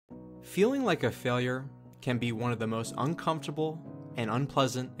Feeling like a failure can be one of the most uncomfortable and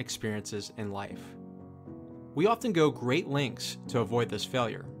unpleasant experiences in life. We often go great lengths to avoid this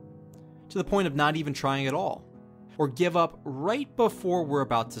failure, to the point of not even trying at all, or give up right before we're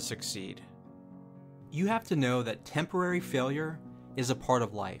about to succeed. You have to know that temporary failure is a part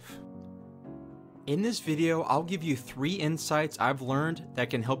of life. In this video, I'll give you 3 insights I've learned that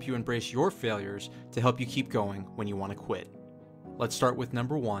can help you embrace your failures to help you keep going when you want to quit. Let's start with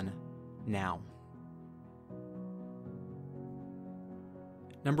number 1, now.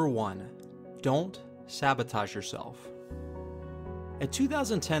 Number 1, don't sabotage yourself. A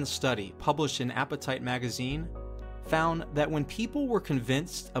 2010 study published in Appetite magazine found that when people were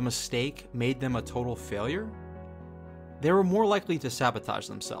convinced a mistake made them a total failure, they were more likely to sabotage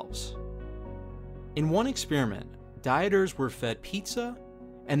themselves. In one experiment, dieters were fed pizza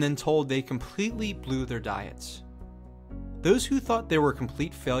and then told they completely blew their diets. Those who thought they were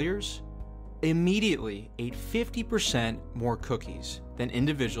complete failures immediately ate 50% more cookies than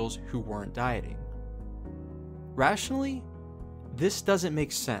individuals who weren't dieting. Rationally, this doesn't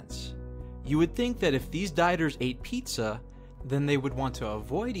make sense. You would think that if these dieters ate pizza, then they would want to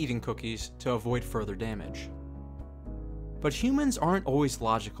avoid eating cookies to avoid further damage. But humans aren't always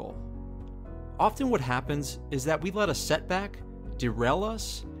logical. Often what happens is that we let a setback derail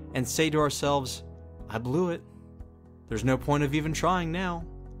us and say to ourselves, I blew it. There's no point of even trying now.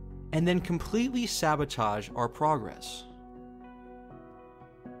 And then completely sabotage our progress.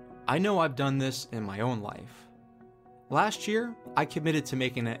 I know I've done this in my own life. Last year, I committed to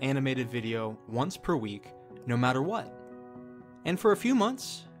making an animated video once per week, no matter what. And for a few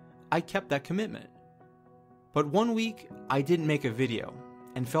months, I kept that commitment. But one week, I didn't make a video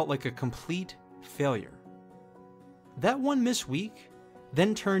and felt like a complete failure. That one missed week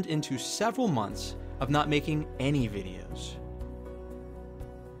then turned into several months of not making any videos.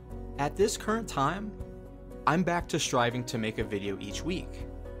 At this current time, I'm back to striving to make a video each week.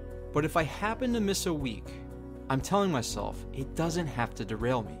 But if I happen to miss a week, I'm telling myself it doesn't have to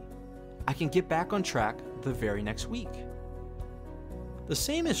derail me. I can get back on track the very next week. The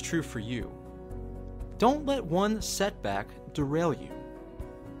same is true for you. Don't let one setback derail you.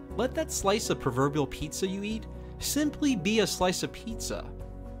 Let that slice of proverbial pizza you eat simply be a slice of pizza,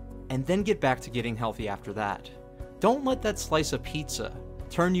 and then get back to getting healthy after that. Don't let that slice of pizza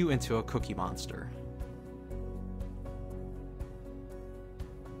turn you into a cookie monster.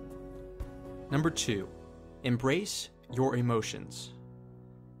 Number 2, embrace your emotions.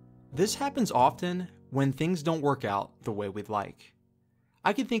 This happens often when things don't work out the way we'd like.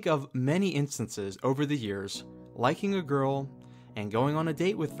 I can think of many instances over the years liking a girl and going on a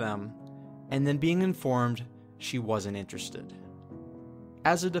date with them, and then being informed she wasn't interested.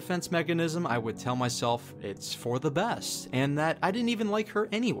 As a defense mechanism, I would tell myself it's for the best and that I didn't even like her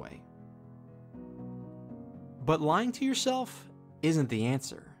anyway. But lying to yourself isn't the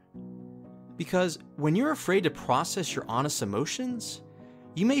answer. Because when you're afraid to process your honest emotions,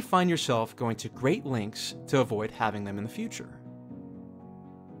 you may find yourself going to great lengths to avoid having them in the future.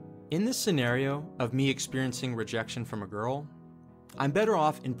 In this scenario of me experiencing rejection from a girl, I'm better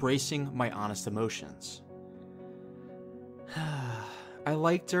off embracing my honest emotions. I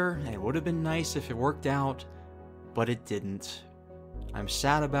liked her, and it would have been nice if it worked out, but it didn't. I'm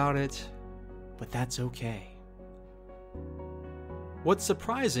sad about it, but that's okay. What's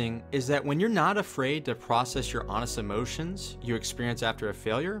surprising is that when you're not afraid to process your honest emotions you experience after a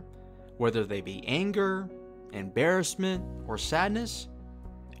failure, whether they be anger, embarrassment, or sadness,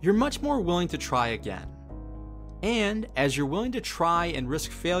 you're much more willing to try again. And as you're willing to try and risk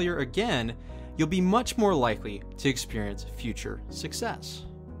failure again, you'll be much more likely to experience future success.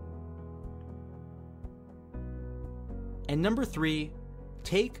 And number 3,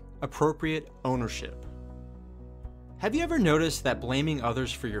 take appropriate ownership. Have you ever noticed that blaming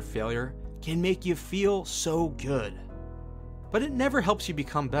others for your failure can make you feel so good, but it never helps you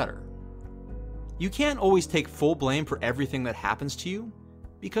become better? You can't always take full blame for everything that happens to you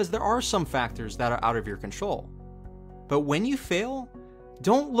because there are some factors that are out of your control. But when you fail,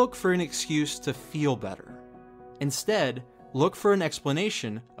 don't look for an excuse to feel better. Instead, look for an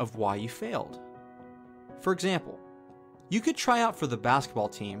explanation of why you failed. For example, you could try out for the basketball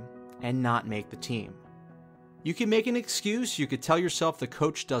team and not make the team. You can make an excuse. You could tell yourself the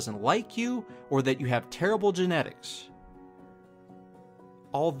coach doesn't like you or that you have terrible genetics.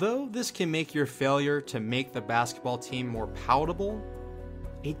 Although this can make your failure to make the basketball team more palatable,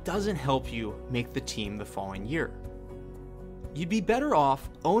 it doesn't help you make the team the following year. You'd be better off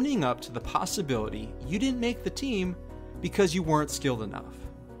owning up to the possibility you didn't make the team because you weren't skilled enough.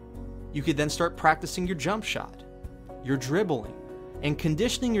 You could then start practicing your jump shot, your dribbling, and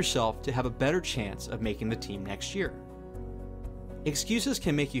conditioning yourself to have a better chance of making the team next year. Excuses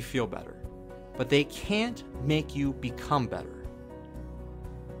can make you feel better, but they can't make you become better.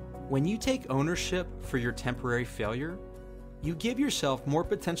 When you take ownership for your temporary failure, you give yourself more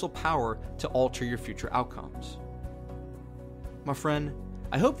potential power to alter your future outcomes. My friend,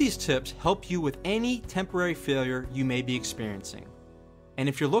 I hope these tips help you with any temporary failure you may be experiencing. And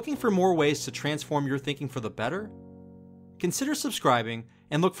if you're looking for more ways to transform your thinking for the better, consider subscribing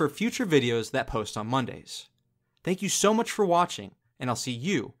and look for future videos that post on Mondays. Thank you so much for watching, and I'll see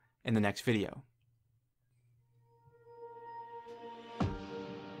you in the next video.